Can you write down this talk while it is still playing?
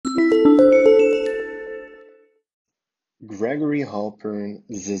Gregory Halpern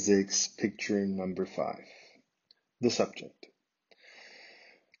Zizek's picture number 5. The subject.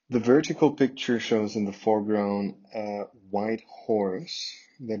 The vertical picture shows in the foreground a white horse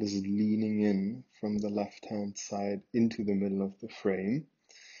that is leaning in from the left-hand side into the middle of the frame.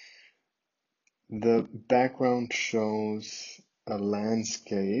 The background shows a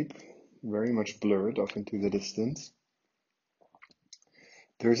landscape, very much blurred off into the distance.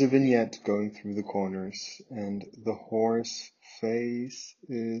 There's a vignette going through the corners, and the horse face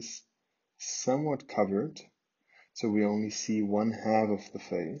is somewhat covered, so we only see one half of the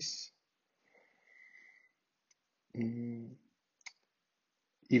face. Even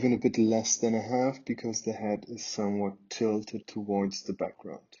a bit less than a half, because the head is somewhat tilted towards the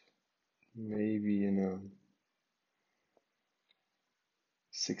background, maybe in a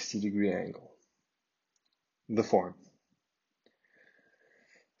 60-degree angle. The form.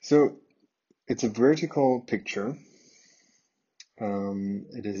 So it's a vertical picture.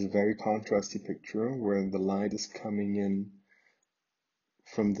 It is a very contrasty picture where the light is coming in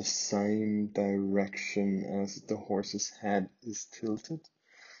from the same direction as the horse's head is tilted.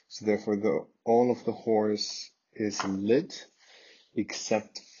 So therefore all of the horse is lit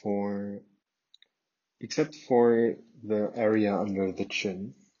except for the area under the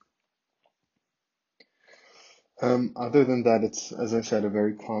chin. Other than that, it's, as I said, a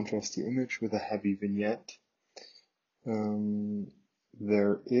very contrasty image with a heavy vignette.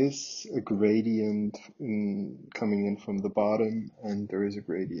 There is a gradient coming in from the bottom, and there is a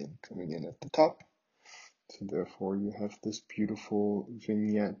gradient coming in at the top. So therefore you have this beautiful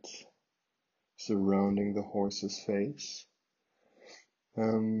vignette surrounding the horse's face.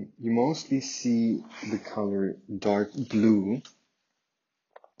 You mostly see the color dark blue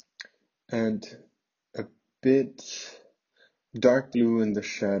and a bit dark blue in the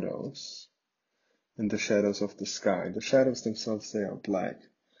shadows of the sky. The shadows themselves, they are black,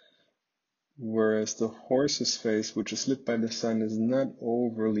 whereas the horse's face, which is lit by the sun, is not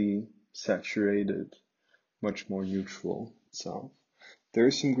overly saturated, much more neutral itself. There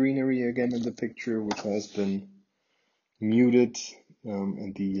is some greenery again in the picture, which has been muted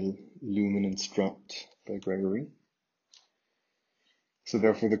and the luminance dropped by Gregory. So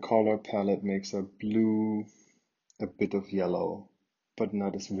therefore the color palette makes a blue, a bit of yellow, but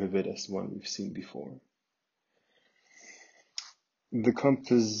not as vivid as the one we've seen before. The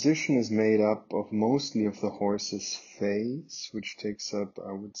composition is made up of mostly of the horse's face, which takes up,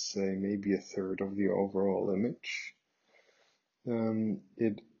 I would say, maybe a third of the overall image.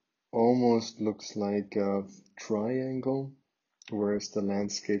 It almost looks like a triangle, whereas the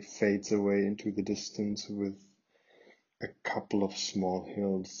landscape fades away into the distance with a couple of small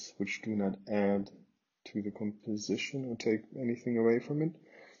hills, which do not add to the composition or take anything away from it.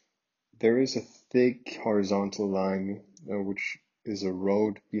 There is a thick horizontal line, which is a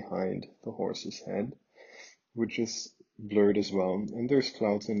road behind the horse's head, which is blurred as well. And there's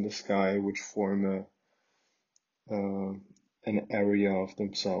clouds in the sky which form an area of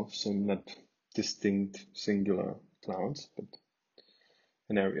themselves, so not distinct singular clouds, but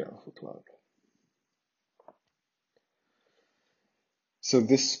an area of a cloud. So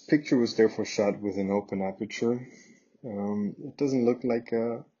this picture was therefore shot with an open aperture. It doesn't look like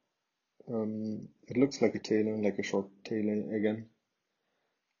it looks like a Taylor, like a short Taylor again.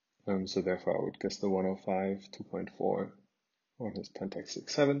 So therefore I would guess the 105 2.4 on his Pentax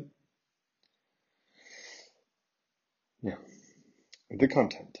 6.7. Yeah. The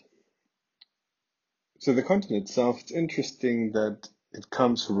content. So the content itself, it's interesting that it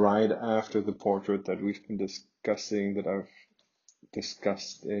comes right after the portrait that we've been discussing, that I've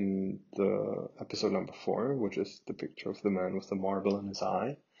discussed in the episode number 4, which is the picture of the man with the marble in his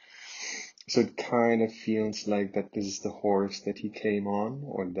eye. So it kind of feels like that this is the horse that he came on,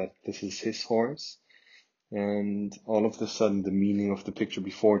 or that this is his horse. And all of a sudden the meaning of the picture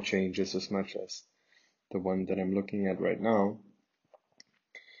before changes as much as the one that I'm looking at right now,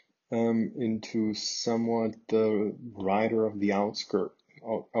 into somewhat the rider of the outskirts,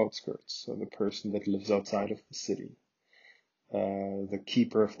 so the person that lives outside of the city, the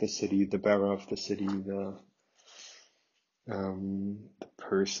keeper of the city, the bearer of the city, the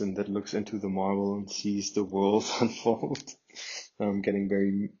person that looks into the marble and sees the world unfold. Getting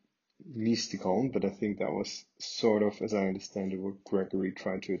very mystical, but I think that was sort of, as I understand it, what Gregory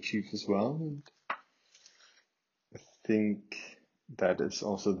tried to achieve as well. And I think that is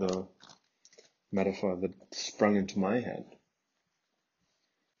also the metaphor that sprung into my head.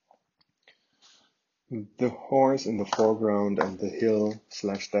 The horse in the foreground and the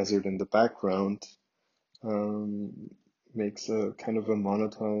hill/desert in the background makes a kind of a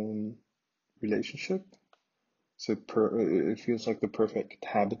monotone relationship. So it feels like the perfect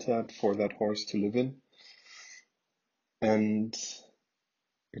habitat for that horse to live in. And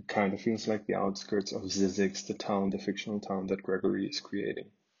it kind of feels like the outskirts of Zizix, the fictional town that Gregory is creating.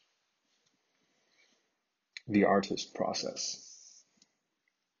 The artist process.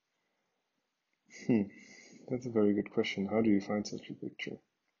 That's a very good question. How do you find such a picture?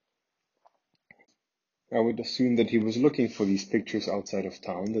 I would assume that he was looking for these pictures outside of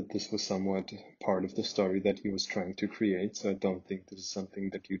town, that this was somewhat part of the story that he was trying to create. So I don't think this is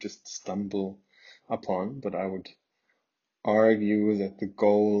something that you just stumble upon, but I would argue that the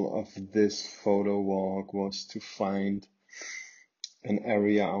goal of this photo walk was to find an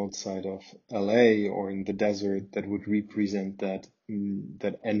area outside of LA or in the desert that would represent that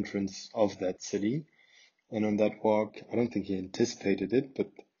entrance of that city. And on that walk, I don't think he anticipated it, but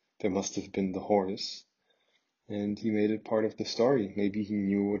there must have been the horse. And he made it part of the story. Maybe he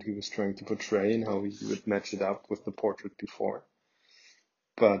knew what he was trying to portray and how he would match it up with the portrait before.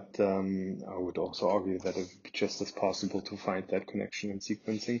 But I would also argue that it would be just as possible to find that connection in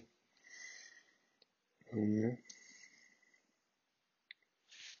sequencing.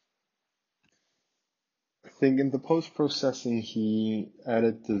 I think in the post-processing, he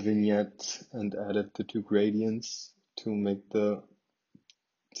added the vignette and added the two gradients to make the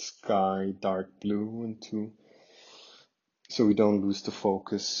sky dark blue and so we don't lose the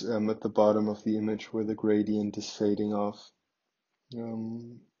focus at the bottom of the image where the gradient is fading off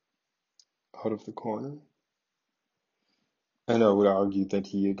out of the corner. And I would argue that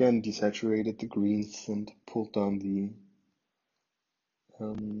he again desaturated the greens and pulled down the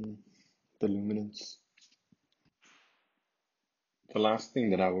luminance. The last thing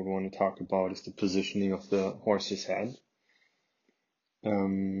that I would want to talk about is the positioning of the horse's head.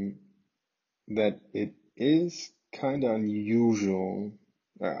 That it is kind of unusual.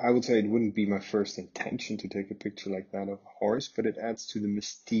 I would say it wouldn't be my first intention to take a picture like that of a horse, but it adds to the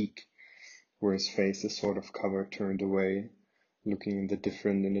mystique where his face is sort of covered, turned away, looking in a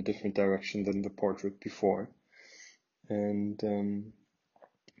different direction than the portrait before. And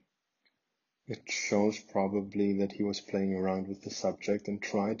it shows probably that he was playing around with the subject and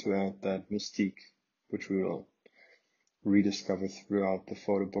tried to add that mystique, which we will rediscover throughout the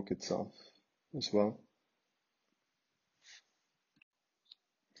photo book itself as well.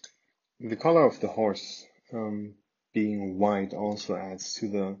 The color of the horse being white also adds to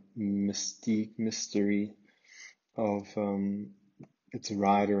the mystery of its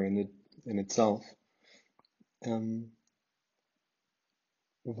rider in itself.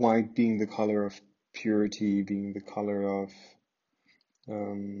 White being the color of purity, being the color of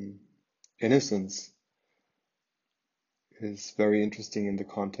innocence, is very interesting in the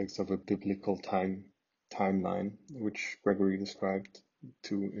context of a biblical timeline, which Gregory described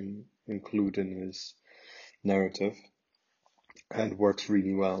to include in his narrative, and works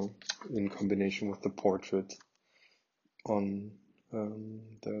really well in combination with the portrait on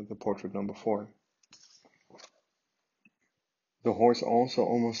the portrait number 4. The horse also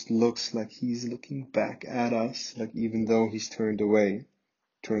almost looks like he's looking back at us, like even though he's turned away,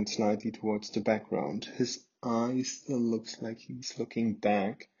 turned slightly towards the background. His eye still looks like he's looking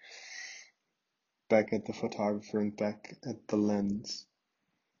back at the photographer and back at the lens.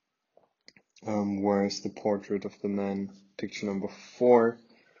 Whereas the portrait of the man, picture number 4,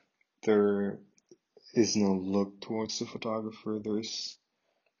 there is no look towards the photographer. There's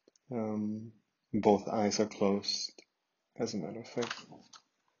both eyes are closed, as a matter of fact.